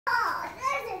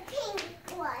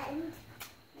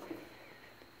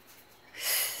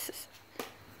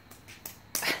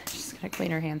Gotta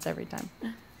clean her hands every time.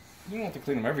 You don't have to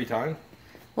clean them every time.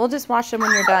 We'll just wash them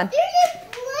when you're done. There's a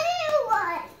blue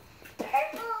one.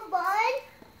 Purple one.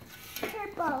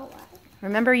 Purple one.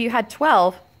 Remember, you had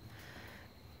 12.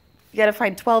 You gotta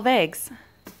find 12 eggs.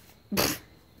 There's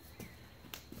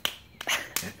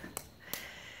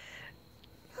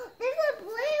a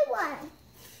blue one.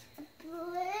 A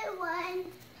blue one.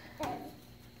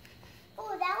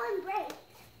 Oh, that one breaks.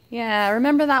 Yeah,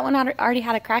 remember that one already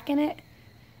had a crack in it?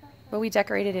 But we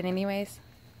decorated it anyways.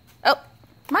 Oh,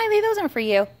 Miley, those aren't for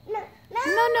you. No,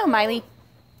 No, Miley.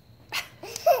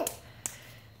 There's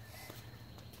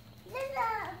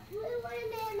a blue one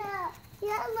and a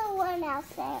yellow one out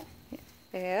there.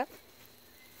 Yep.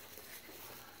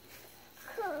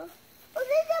 Cool. Oh,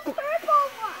 there's a purple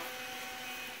one.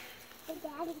 The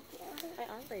daddy deal. I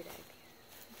already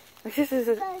did.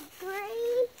 The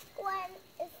green one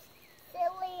is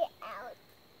silly out.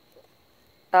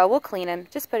 Oh, we'll clean them.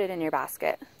 Just put it in your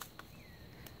basket.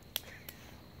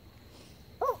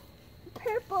 Oh,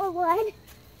 purple one.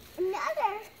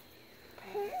 Another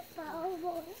purple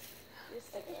one.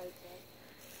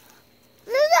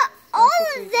 There's all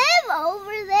of them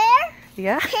over there.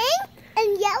 Yeah. Pink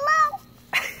and yellow.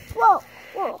 Whoa,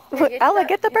 whoa. Ella,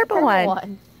 get the purple one.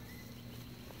 Whoa.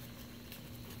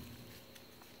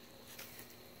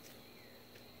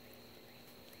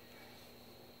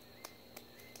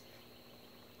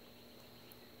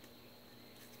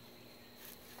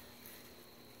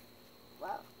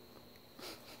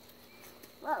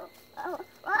 Whoa, whoa,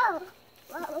 whoa,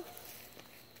 whoa.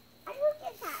 I look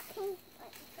at that pink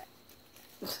one.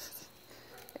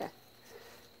 Yeah.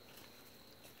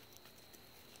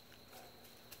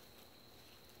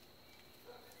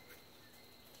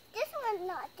 This one's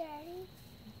not dirty.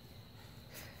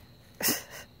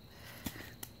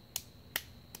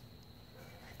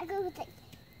 I go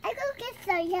get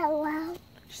the yellow.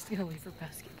 She's gonna leave her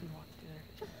basket and walk to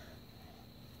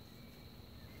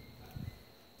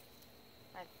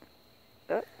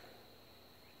there.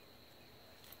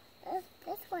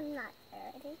 This one's not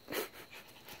dirty.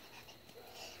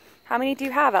 How many do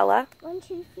you have, Ella? 1,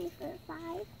 2, 3, 4,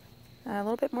 5. A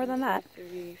little bit more than that.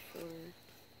 3, 4,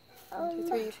 Oh, 1,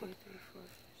 2, 3, 4,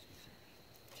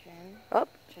 10. Oh,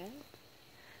 10.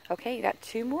 okay, you got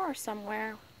 2 more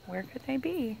somewhere. Where could they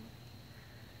be?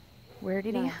 Where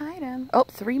did he hide them? Oh,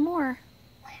 3 more.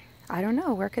 I don't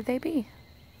know. Where could they be?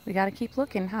 We got to keep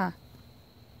looking, huh?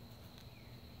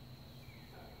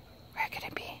 Where could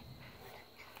it be?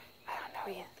 I don't know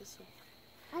yet. This one.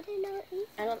 I don't know either.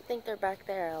 I don't think they're back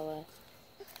there, Ella.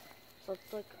 Let's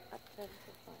look up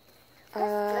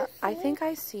there. I think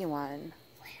I see one.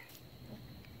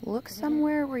 Look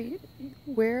somewhere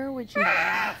where would you...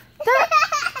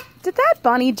 Did that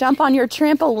bunny jump on your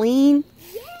trampoline?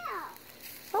 Yeah.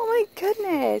 Oh my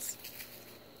goodness.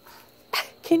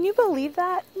 Can you believe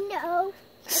that? No.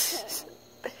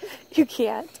 You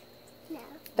can't. No.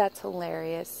 That's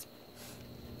hilarious.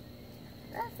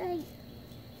 How do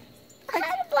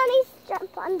bunnies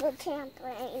jump on the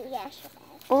trampoline yesterday?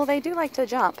 Well, they do like to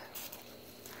jump.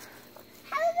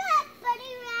 How did that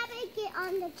bunny rabbit get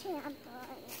on the trampoline?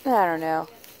 I don't know.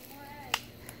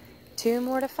 2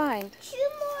 more to find. 2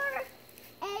 more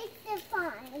eggs to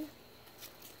find.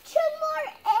 2 more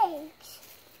eggs.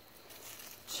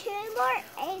 2 more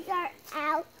eggs are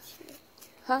out.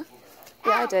 Huh?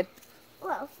 Yeah, I did.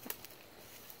 Whoa. Ow.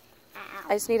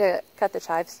 I just need to cut the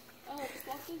chives. Eggs,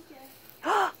 yes, you do.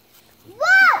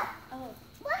 Whoa! Oh.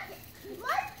 What?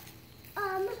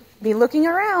 Be looking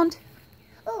around.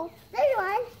 Oh, there's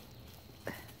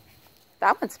one.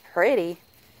 That one's pretty.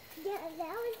 Yeah, that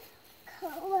one's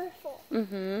colorful.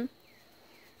 Mm-hmm.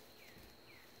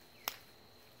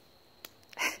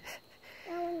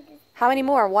 That one just... How many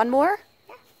more? 1 more?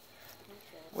 Yeah.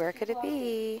 Where could it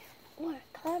be? Where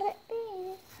could it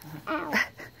be? Ow.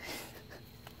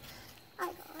 I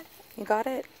got it. You got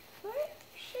it? Where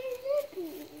should it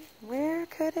be? Where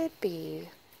could it be?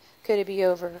 Could it be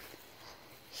over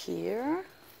here?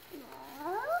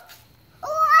 No.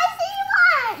 Oh, I see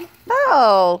one!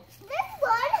 Oh! This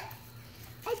one!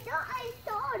 I thought I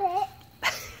saw it,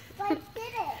 but I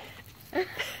didn't.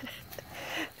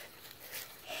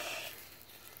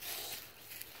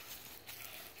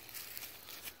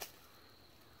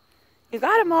 You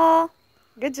got them all.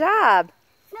 Good job.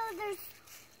 No, there's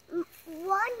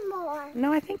one more.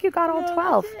 No, I think you got all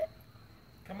 12.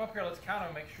 Come up here, let's count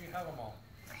them, make sure you have them all.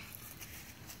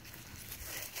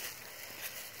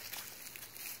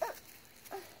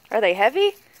 Are they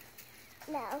heavy?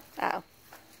 No. Oh.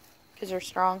 Because they're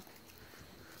strong.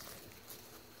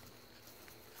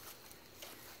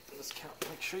 Let's count,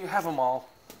 make sure you have them all.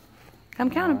 Come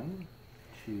count them.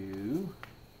 1, 2,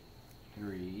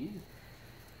 3,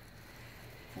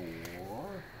 4,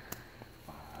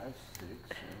 5, 6, 7,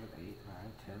 8, 9,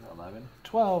 10, 11,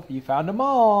 12. You found them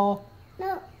all.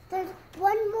 No, there's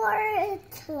one more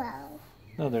 12.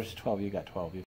 No, there's 12. You got 12.